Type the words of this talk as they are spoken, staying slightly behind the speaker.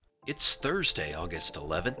It's Thursday, August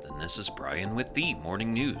 11th, and this is Brian with the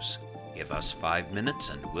Morning News. Give us 5 minutes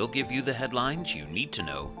and we'll give you the headlines you need to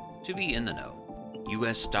know to be in the know.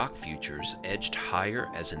 U.S. stock futures edged higher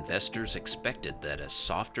as investors expected that a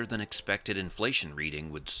softer than expected inflation reading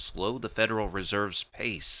would slow the Federal Reserve's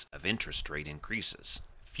pace of interest rate increases.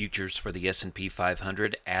 Futures for the S&P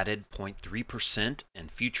 500 added 0.3%, and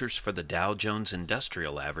futures for the Dow Jones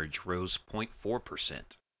Industrial Average rose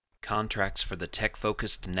 0.4%. Contracts for the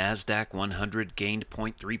tech-focused NASDAQ 100 gained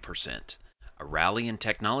 0.3%. A rally in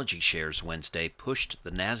technology shares Wednesday pushed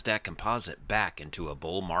the NASDAQ Composite back into a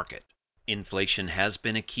bull market. Inflation has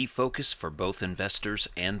been a key focus for both investors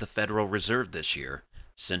and the Federal Reserve this year.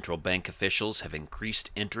 Central bank officials have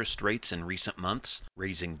increased interest rates in recent months,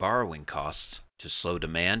 raising borrowing costs to slow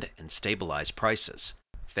demand and stabilize prices.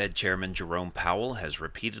 Fed Chairman Jerome Powell has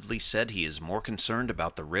repeatedly said he is more concerned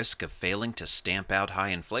about the risk of failing to stamp out high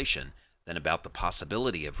inflation than about the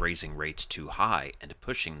possibility of raising rates too high and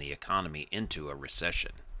pushing the economy into a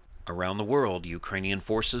recession. Around the world, Ukrainian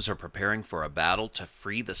forces are preparing for a battle to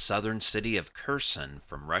free the southern city of Kherson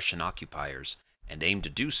from Russian occupiers and aim to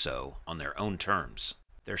do so on their own terms.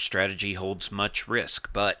 Their strategy holds much risk,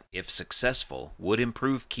 but, if successful, would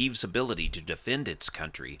improve Kyiv's ability to defend its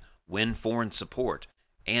country, win foreign support,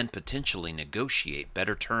 and potentially negotiate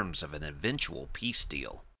better terms of an eventual peace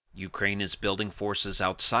deal. Ukraine is building forces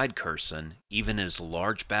outside Kherson, even as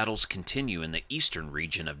large battles continue in the eastern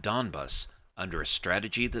region of Donbas, under a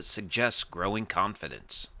strategy that suggests growing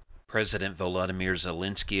confidence. President Volodymyr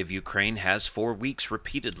Zelensky of Ukraine has for weeks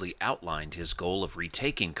repeatedly outlined his goal of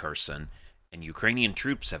retaking Kherson, and Ukrainian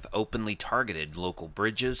troops have openly targeted local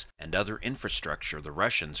bridges and other infrastructure the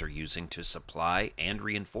Russians are using to supply and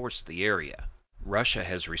reinforce the area. Russia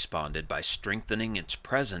has responded by strengthening its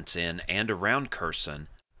presence in and around Kherson,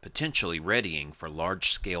 potentially readying for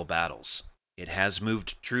large-scale battles. It has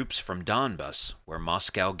moved troops from Donbas, where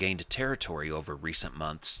Moscow gained territory over recent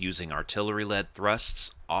months, using artillery-led thrusts,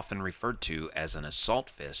 often referred to as an assault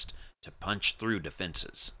fist, to punch through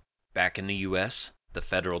defenses. Back in the U.S., the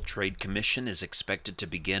Federal Trade Commission is expected to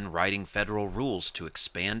begin writing federal rules to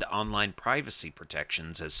expand online privacy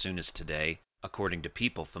protections as soon as today, according to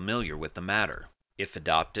people familiar with the matter. If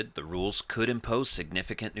adopted, the rules could impose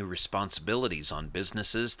significant new responsibilities on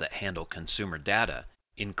businesses that handle consumer data,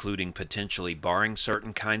 including potentially barring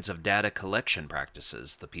certain kinds of data collection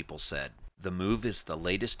practices, the people said. The move is the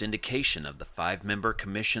latest indication of the 5-member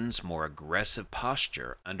commission's more aggressive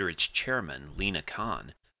posture under its chairman, Lina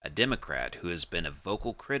Khan, a Democrat who has been a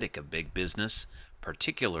vocal critic of big business,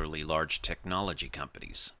 particularly large technology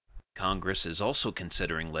companies. Congress is also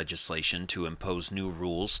considering legislation to impose new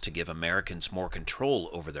rules to give Americans more control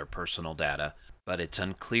over their personal data, but it's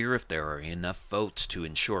unclear if there are enough votes to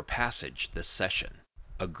ensure passage this session.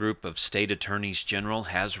 A group of state attorneys general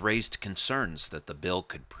has raised concerns that the bill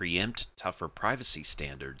could preempt tougher privacy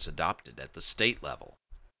standards adopted at the state level.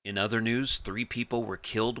 In other news, 3 people were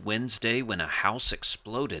killed Wednesday when a house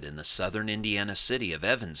exploded in the southern Indiana city of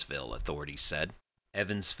Evansville, authorities said.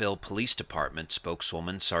 Evansville Police Department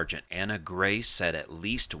spokeswoman Sergeant Anna Gray said at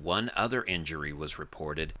least one other injury was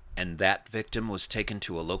reported, and that victim was taken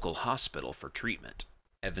to a local hospital for treatment.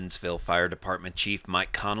 Evansville Fire Department Chief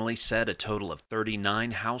Mike Connolly said a total of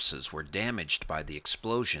 39 houses were damaged by the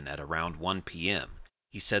explosion at around 1 p.m.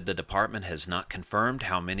 He said the department has not confirmed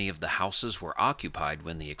how many of the houses were occupied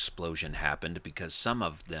when the explosion happened because some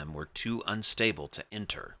of them were too unstable to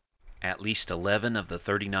enter. At least 11 of the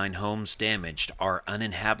 39 homes damaged are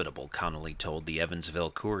uninhabitable, Connolly told the Evansville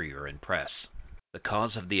Courier and Press. The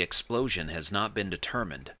cause of the explosion has not been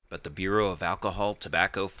determined, but the Bureau of Alcohol,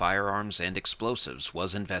 Tobacco, Firearms, and Explosives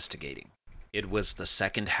was investigating. It was the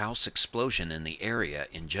second house explosion in the area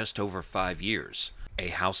in just over 5 years. A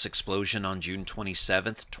house explosion on June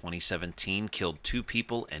 27, 2017 killed 2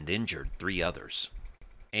 people and injured 3 others.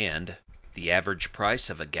 And the average price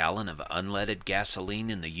of a gallon of unleaded gasoline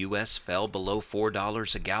in the U.S. fell below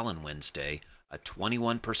 $4 a gallon Wednesday, a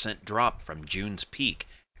 21% drop from June's peak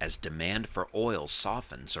as demand for oil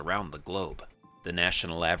softens around the globe. The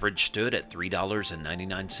national average stood at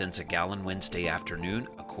 $3.99 a gallon Wednesday afternoon,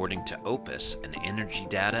 according to Opus, an energy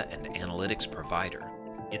data and analytics provider.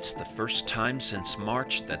 It's the first time since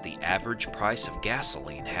March that the average price of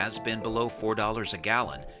gasoline has been below $4 a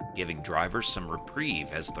gallon, giving drivers some reprieve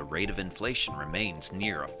as the rate of inflation remains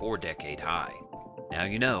near a 4-decade high. Now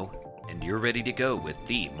you know, and you're ready to go with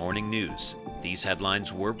the morning news. These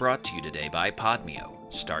headlines were brought to you today by Podmeo.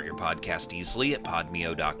 Start your podcast easily at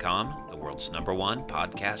podmeo.com, the world's #1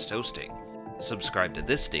 podcast hosting. Subscribe to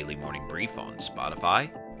this daily morning brief on Spotify,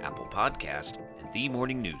 Apple Podcast, and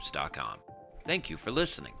themorningnews.com. Thank you for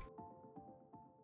listening.